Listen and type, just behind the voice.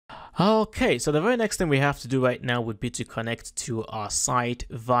Okay, so the very next thing we have to do right now would be to connect to our site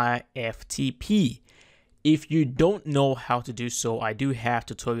via FTP. If you don't know how to do so, I do have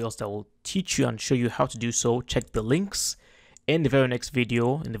tutorials that will teach you and show you how to do so. Check the links in the very next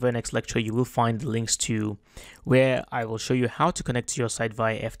video. In the very next lecture, you will find the links to where I will show you how to connect to your site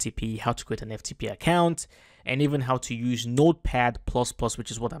via FTP, how to create an FTP account, and even how to use Notepad++,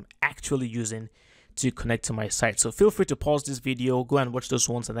 which is what I'm actually using to connect to my site. So feel free to pause this video, go and watch those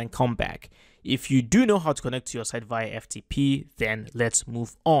ones, and then come back. If you do know how to connect to your site via FTP, then let's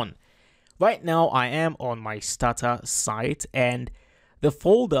move on. Right now, I am on my starter site, and the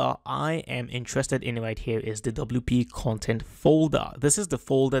folder I am interested in right here is the WP content folder. This is the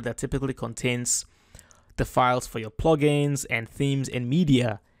folder that typically contains the files for your plugins and themes and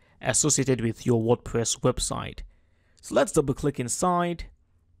media associated with your WordPress website. So let's double click inside.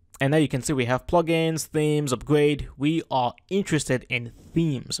 And now you can see we have plugins, themes, upgrade. We are interested in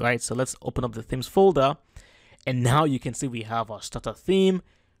themes, right? So let's open up the themes folder. And now you can see we have our starter theme,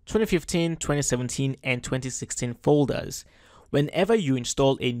 2015, 2017, and 2016 folders. Whenever you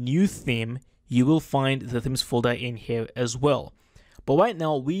install a new theme, you will find the themes folder in here as well. But right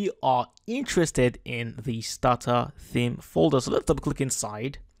now we are interested in the starter theme folder. So let's double click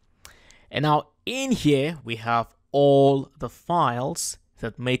inside. And now in here, we have all the files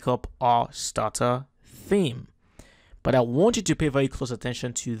that make up our starter theme. But I want you to pay very close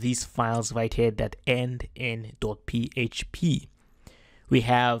attention to these files right here that end in .php. We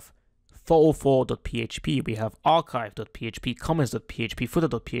have 404.php, we have archive.php, comments.php,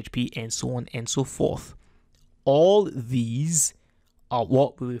 footer.php, and so on and so forth. All these are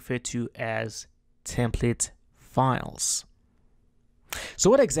what we refer to as template files.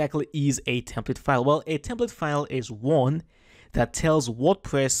 So what exactly is a template file? Well, a template file is one that tells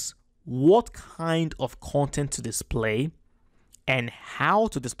WordPress what kind of content to display and how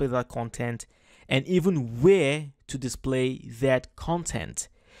to display that content, and even where to display that content.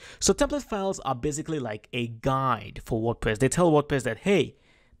 So template files are basically like a guide for WordPress. They tell WordPress that, hey,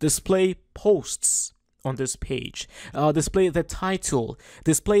 display posts on this page, display the title,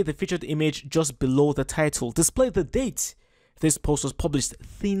 display the featured image just below the title, display the date this post was published,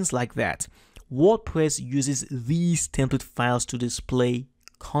 things like that. WordPress uses these template files to display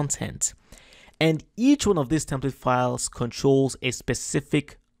content. And each one of these template files controls a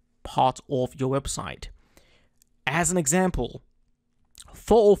specific part of your website. As an example,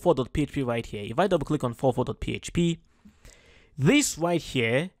 404.php right here. If I double click on 404.php, this right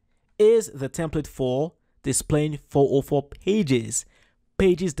here is the template for displaying 404 pages.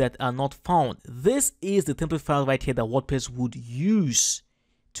 Pages that are not found. This is the template file right here that WordPress would use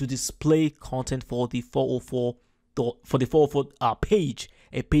to display content for the 404 page,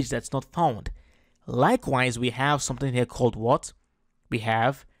 a page that's not found. Likewise, we have something here called what? We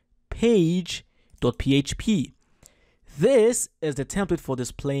have page.php. This is the template for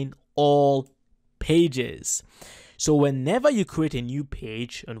displaying all pages. So whenever you create a new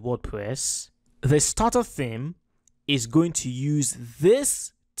page on WordPress, the starter theme is going to use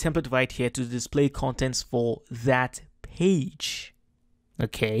this template right here to display contents for that page.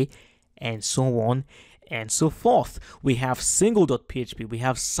 Okay, and so on and so forth. We have single.php, we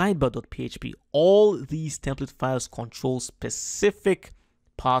have sidebar.php. All these template files control specific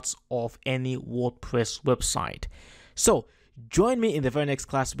parts of any WordPress website. So join me in the very next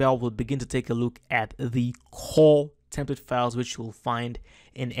class where we'll begin to take a look at the core template files which you'll find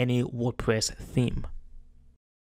in any WordPress theme.